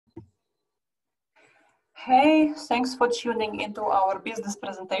Hey, thanks for tuning into our business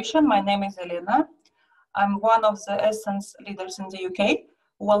presentation. My name is Elena. I'm one of the Essens leaders in the UK.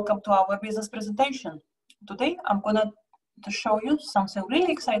 Welcome to our business presentation. Today, I'm going to show you something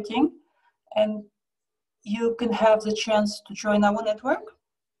really exciting, and you can have the chance to join our network.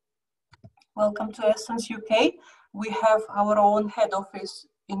 Welcome to Essens UK. We have our own head office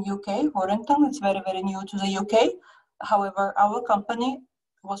in UK, Warrington. It's very, very new to the UK. However, our company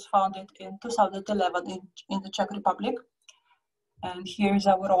was founded in 2011 in the Czech Republic. And here is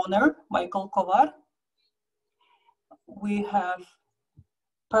our owner, Michael Kovar. We have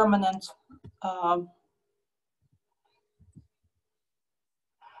permanent,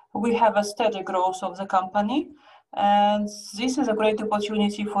 we have a steady growth of the company. And this is a great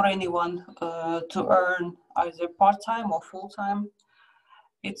opportunity for anyone to earn either part-time or full-time.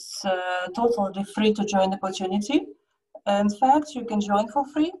 It's totally free to join the opportunity. In fact, you can join for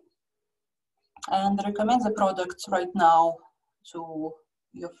free and recommend the products right now to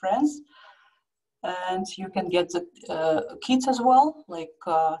your friends. And you can get the kits as well, like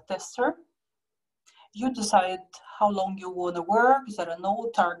tester. You decide how long you want to work. There are no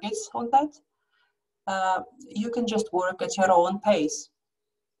targets on that. You can just work at your own pace.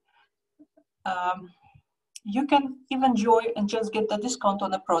 You can even join and just get the discount on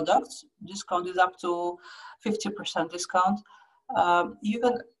the products. Discount is up to 50% discount. You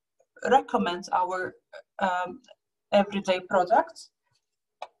can recommend our everyday products.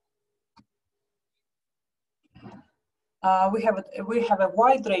 We have a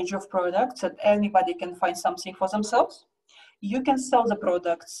wide range of products that anybody can find something for themselves. You can sell the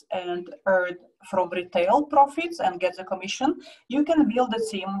products and earn from retail profits and get the commission. You can build a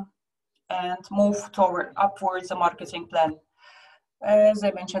team and move upwards the marketing plan. As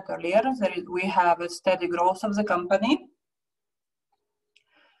I mentioned earlier, we have a steady growth of the company.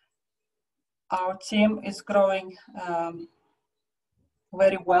 Our team is growing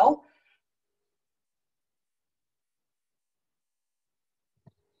very well.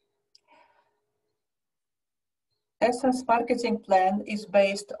 Essens marketing plan is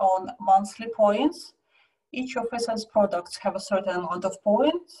based on monthly points. Each of Essens products have a certain amount of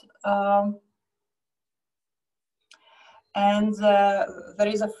points. And there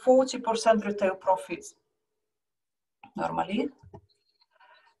is a 40% retail profit normally.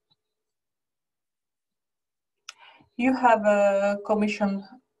 You have a commission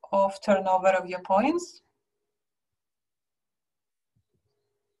of turnover of your points.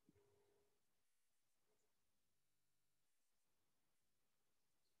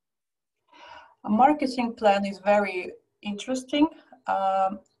 A marketing plan is very interesting,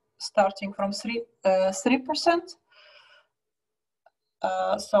 starting from 3%.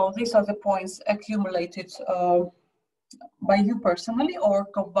 So these are the points accumulated by you personally or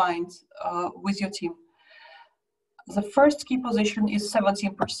combined with your team. The first key position is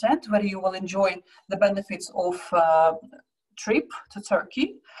 17%, where you will enjoy the benefits of trip to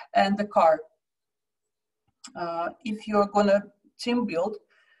Turkey and the car. If you're gonna team build,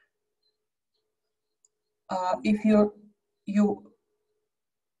 if you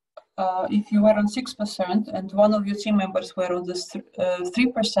were on 6% and one of your team members were on this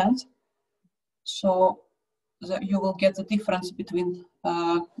 3%, so you will get the difference between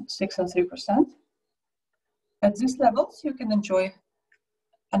 6 and 3%. At these levels, you can enjoy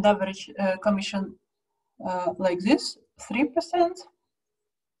an average commission like this, 3%.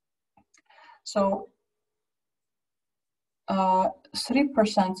 So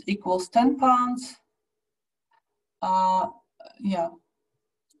 3% equals £10. Yeah,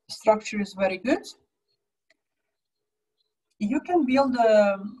 structure is very good. You can build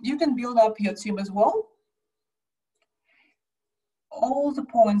up your team as well. All the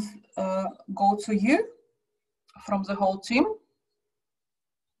points go to you from the whole team.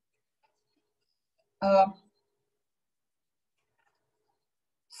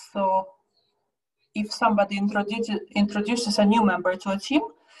 So if somebody introduces a new member to a team,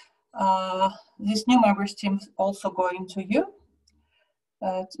 this new member's team is also going to you.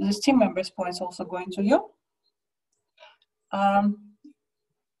 This team member's points also going to you.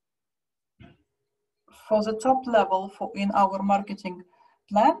 For the top level in our marketing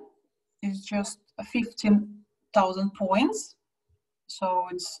plan is just 15,000 points. So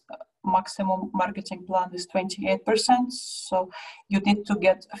its maximum marketing plan is 28%. So you need to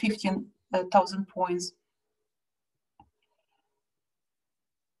get 15,000 points.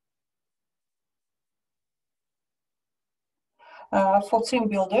 For team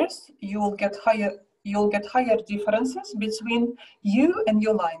builders, you'll get higher differences between you and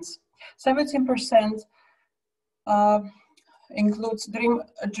your lines. 17% includes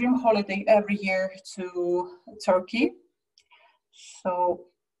a dream holiday every year to Turkey. So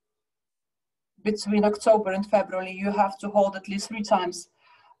between October and February, you have to hold at least 3 times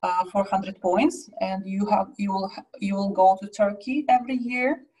 400 points, and you will go to Turkey every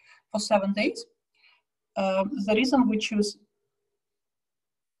year for 7 days. The reason we choose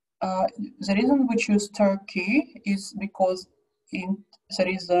Turkey is because there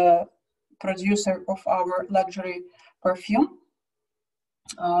is a producer of our luxury perfume.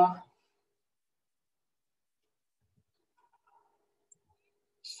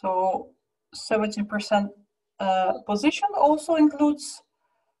 So 70% position also includes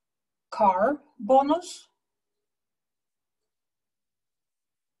car bonus.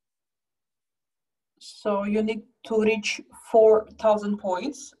 So you need to reach 4,000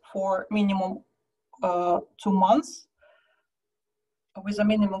 points for minimum 2 months with a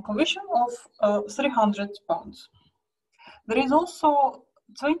minimum commission of 300 pounds. There is also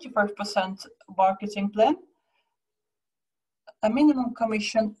 25% marketing plan. A minimum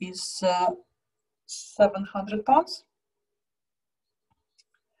commission is 700 pounds.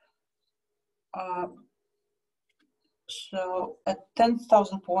 So at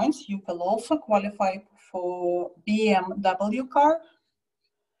 10,000 points, you will also qualify for BMW car.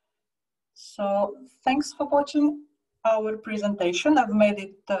 So thanks for watching our presentation. I've made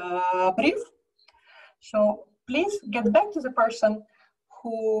it brief. So please get back to the person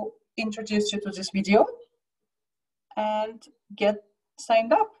who introduced you to this video and get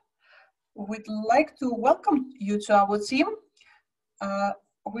signed up. We'd like to welcome you to our team.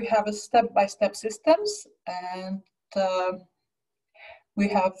 We have a step-by-step systems, and we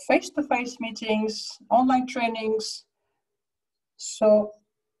have face-to-face meetings, online trainings. So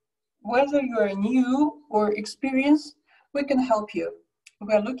whether you're new or experienced, we can help you.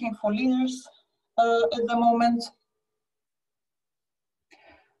 We are looking for leaders at the moment.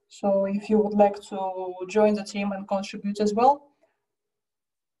 So if you would like to join the team and contribute as well,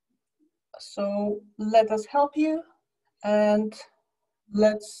 so let us help you, and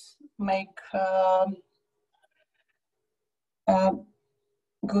let's make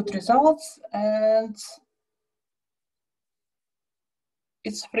good results. And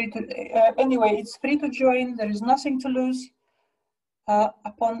it's free to anyway, it's free to join. There is nothing to lose.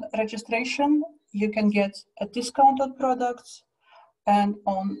 Upon registration, you can get a discount on products and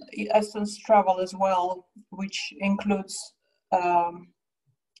on Essens travel as well, which includes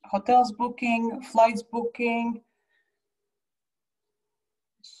hotels booking, flights booking.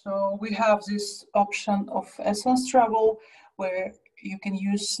 So we have this option of Essens travel where you can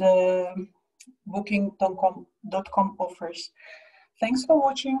use booking.com offers. Thanks for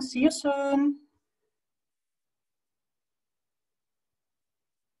watching. See you soon.